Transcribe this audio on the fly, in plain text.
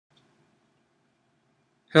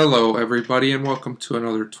Hello everybody and welcome to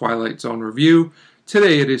another Twilight Zone review.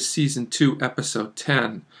 Today it is Season 2, Episode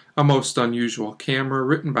 10, A Most Unusual Camera,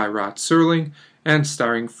 written by Rod Serling and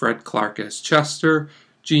starring Fred Clark as Chester,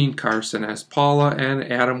 Gene Carson as Paula, and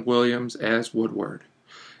Adam Williams as Woodward.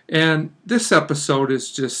 And this episode is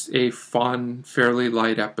just a fun, fairly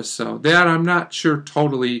light episode that I'm not sure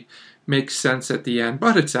totally makes sense at the end,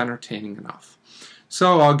 but it's entertaining enough.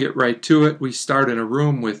 So I'll get right to it. We start in a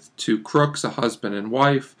room with two crooks, a husband and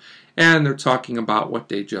wife, and they're talking about what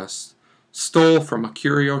they just stole from a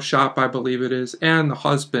curio shop, I believe it is. And the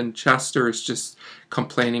husband, Chester, is just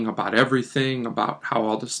complaining about everything, about how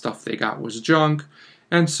all the stuff they got was junk,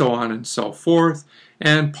 and so on and so forth.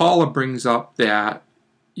 And Paula brings up that,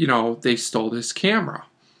 they stole this camera.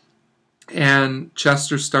 And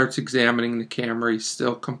Chester starts examining the camera. He's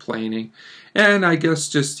still complaining. And I guess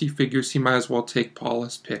just he figures he might as well take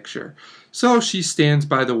Paula's picture. So she stands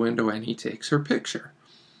by the window and he takes her picture.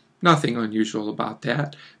 Nothing unusual about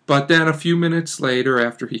that. But then a few minutes later,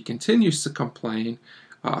 after he continues to complain,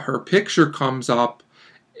 her picture comes up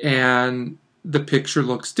and the picture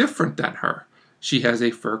looks different than her. She has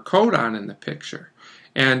a fur coat on in the picture.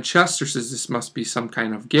 And Chester says this must be some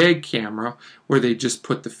kind of gag camera where they just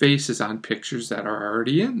put the faces on pictures that are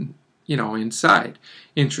already inside.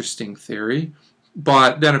 Interesting theory.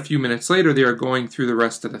 But then a few minutes later, they are going through the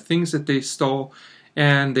rest of the things that they stole,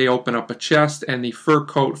 and they open up a chest, and the fur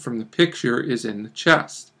coat from the picture is in the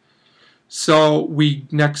chest. So we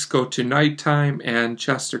next go to nighttime, and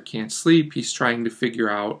Chester can't sleep. He's trying to figure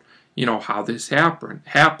out, how this happened,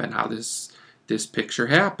 how this picture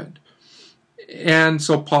happened. And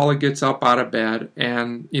so Paula gets up out of bed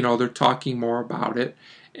and, they're talking more about it.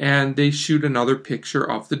 And they shoot another picture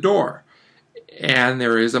of the door. And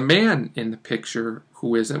there is a man in the picture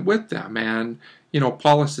who isn't with them. And,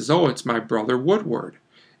 Paula says, oh, it's my brother Woodward.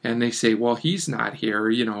 And they say, well, he's not here,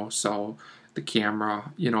 so the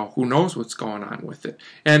camera, who knows what's going on with it.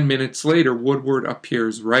 And minutes later, Woodward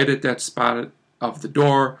appears right at that spot of the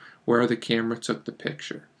door where the camera took the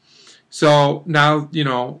picture. So now,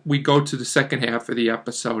 we go to the second half of the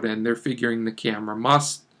episode and they're figuring the camera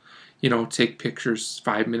must, take pictures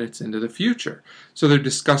 5 minutes into the future. So they're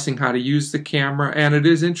discussing how to use the camera, and it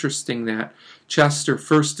is interesting that Chester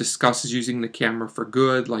first discusses using the camera for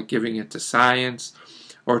good, like giving it to science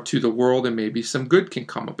or to the world, and maybe some good can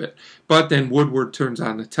come of it. But then Woodward turns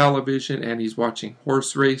on the television and he's watching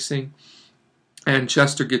horse racing, and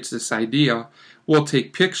Chester gets this idea, we'll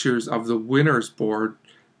take pictures of the winner's board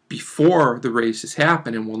before the races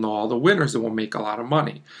happen, and we'll know all the winners and we'll make a lot of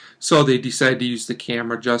money. So they decide to use the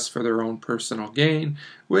camera just for their own personal gain,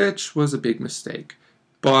 which was a big mistake.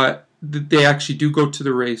 But they actually do go to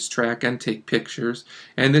the racetrack and take pictures,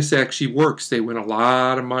 and this actually works. They win a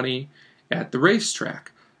lot of money at the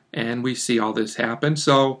racetrack, and we see all this happen.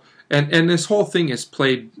 So, and this whole thing is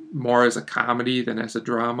played more as a comedy than as a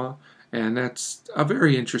drama, and that's a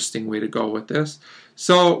very interesting way to go with this.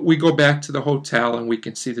 So we go back to the hotel and we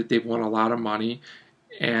can see that they've won a lot of money,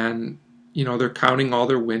 and they're counting all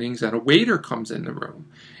their winnings, and a waiter comes in the room.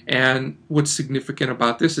 And what's significant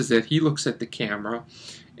about this is that he looks at the camera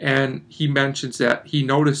and he mentions that he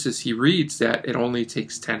reads that it only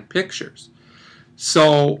takes 10 pictures.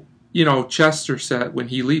 So, Chester said, when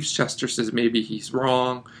he leaves, Chester says maybe he's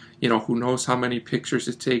wrong. Who knows how many pictures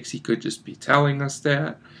it takes? He could just be telling us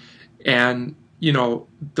that. And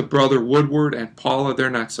the brother Woodward and Paula, they're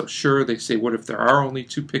not so sure. They say, what if there are only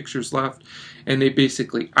 2 pictures left? And they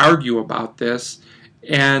basically argue about this.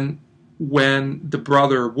 And when the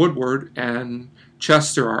brother Woodward and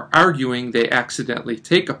Chester are arguing, they accidentally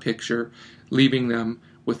take a picture, leaving them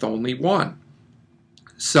with only one.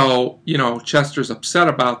 So, Chester's upset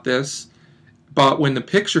about this. But when the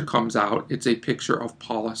picture comes out, it's a picture of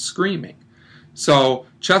Paula screaming. So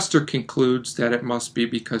Chester concludes that it must be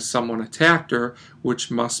because someone attacked her, which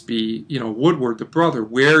must be, Woodward, the brother.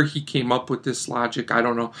 Where he came up with this logic, I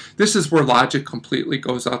don't know. This is where logic completely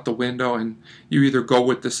goes out the window, and you either go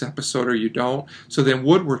with this episode or you don't. So then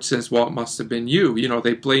Woodward says, well, it must have been you.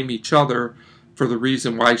 They blame each other for the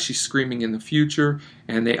reason why she's screaming in the future,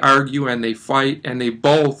 and they argue and they fight, and they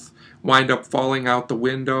both wind up falling out the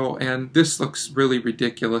window, and this looks really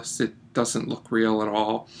ridiculous. It doesn't look real at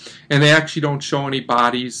all. And they actually don't show any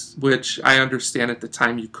bodies, which I understand at the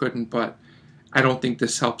time you couldn't, but I don't think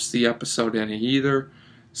this helps the episode any either.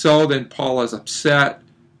 So then Paula's upset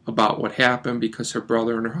about what happened because her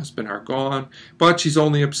brother and her husband are gone, but she's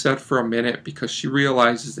only upset for a minute because she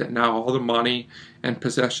realizes that now all the money and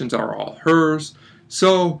possessions are all hers.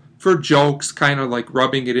 So for jokes, kind of like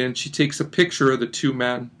rubbing it in, she takes a picture of the 2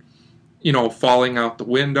 men, falling out the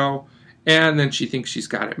window, And then she thinks she's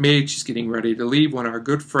got it made. She's getting ready to leave when our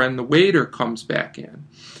good friend, the waiter, comes back in.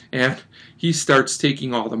 And he starts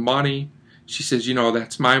taking all the money. She says, you know,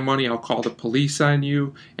 that's my money. I'll call the police on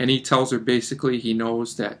you. And he tells her basically he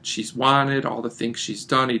knows that she's wanted, all the things she's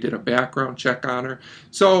done. He did a background check on her.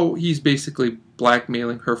 So he's basically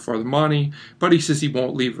blackmailing her for the money. But he says he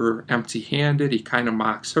won't leave her empty-handed. He kind of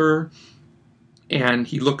mocks her. And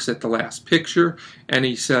he looks at the last picture and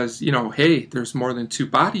he says, you know, hey, there's more than 2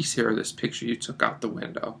 bodies here in this picture you took out the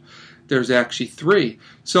window. There's actually 3.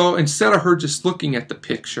 So instead of her just looking at the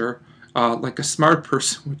picture like a smart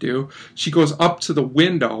person would do, she goes up to the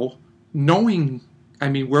window knowing, I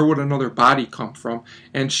mean, where would another body come from?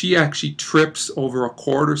 And she actually trips over a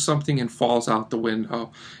cord or something and falls out the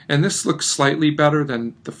window. And this looks slightly better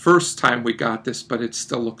than the first time we got this, but it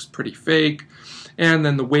still looks pretty fake. And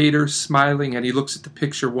then the waiter's smiling and he looks at the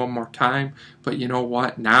picture one more time. But you know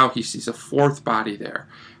what? Now he sees a 4th body there.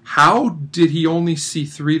 How did he only see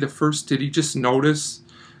 3 the first? Did he just notice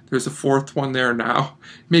there's a 4th one there now?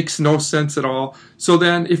 Makes no sense at all. So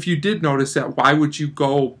then if you did notice that, why would you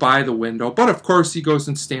go by the window? But of course he goes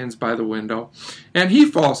and stands by the window. And he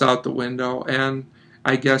falls out the window. And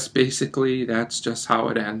I guess basically that's just how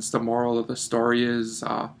it ends. The moral of the story is,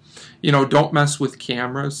 you know, don't mess with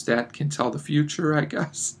cameras. That can tell the future, I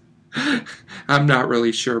guess. I'm not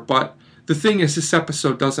really sure. But the thing is, this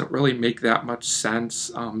episode doesn't really make that much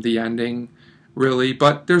sense, the ending, really.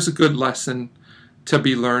 But there's a good lesson to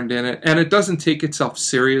be learned in it. And it doesn't take itself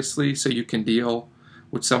seriously, so you can deal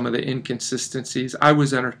with some of the inconsistencies. I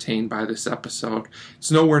was entertained by this episode.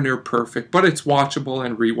 It's nowhere near perfect, but it's watchable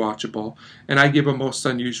and rewatchable. And I give A Most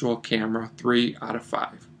Unusual Camera 3 out of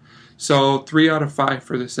 5. So 3 out of 5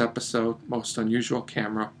 for this episode, Most Unusual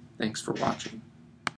Camera. Thanks for watching.